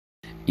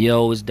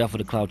Yo, it's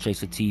definitely the Clout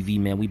Chaser TV,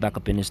 man. We back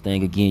up in this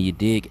thing again, you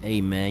dig? Hey,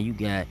 man, you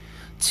got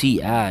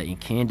T.I. and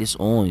Candace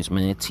Owens,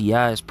 man.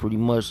 T.I. is pretty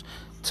much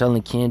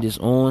telling Candace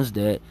Owens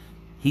that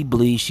he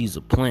believes she's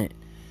a plant.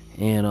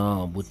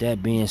 And with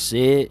that being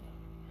said,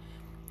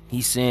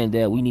 he's saying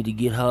that we need to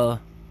get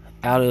her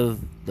out of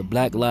the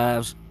Black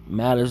Lives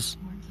Matters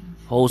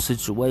whole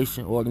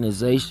situation,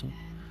 organization.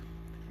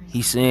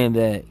 He's saying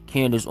that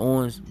Candace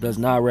Owens does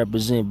not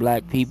represent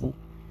black people.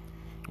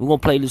 We're gonna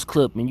play this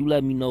clip and you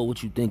let me know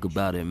what you think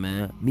about it,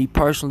 man. Me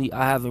personally,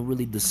 I haven't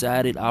really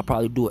decided. I'll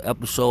probably do an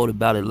episode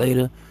about it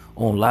later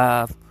on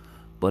live.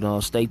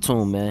 But stay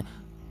tuned, man.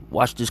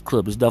 Watch this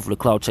clip. It's definitely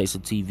Clout Chaser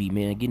TV,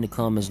 man. Get in the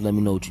comments and let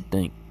me know what you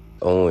think.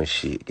 Owens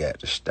shit got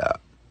to stop.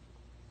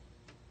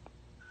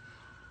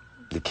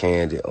 The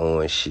Candy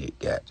Owens shit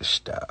got to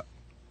stop.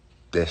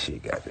 That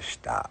shit got to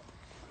stop.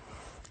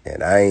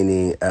 And I ain't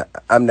even,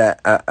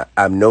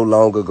 I'm no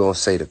longer gonna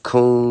say the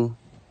coon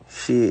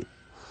shit.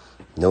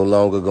 No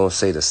longer gonna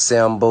say the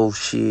Sambo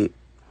shit.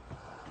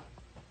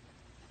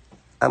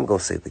 I'm gonna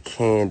say the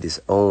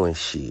Candace Owens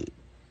shit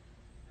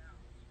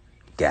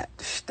got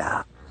to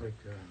stop.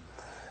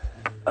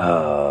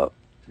 I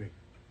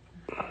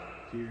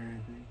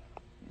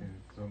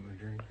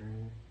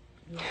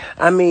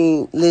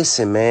mean,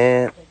 listen,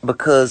 man,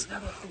 because,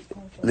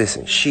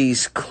 listen,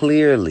 she's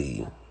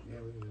clearly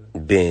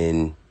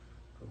been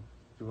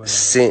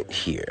sent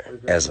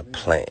here as a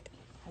plant,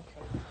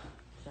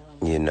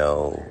 you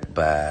know,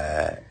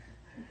 by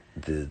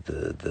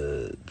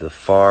the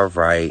far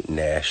right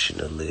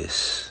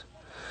nationalists,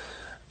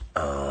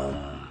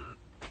 the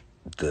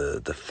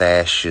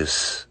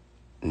fascist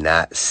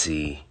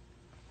Nazi,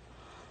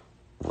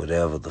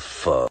 whatever the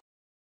fuck.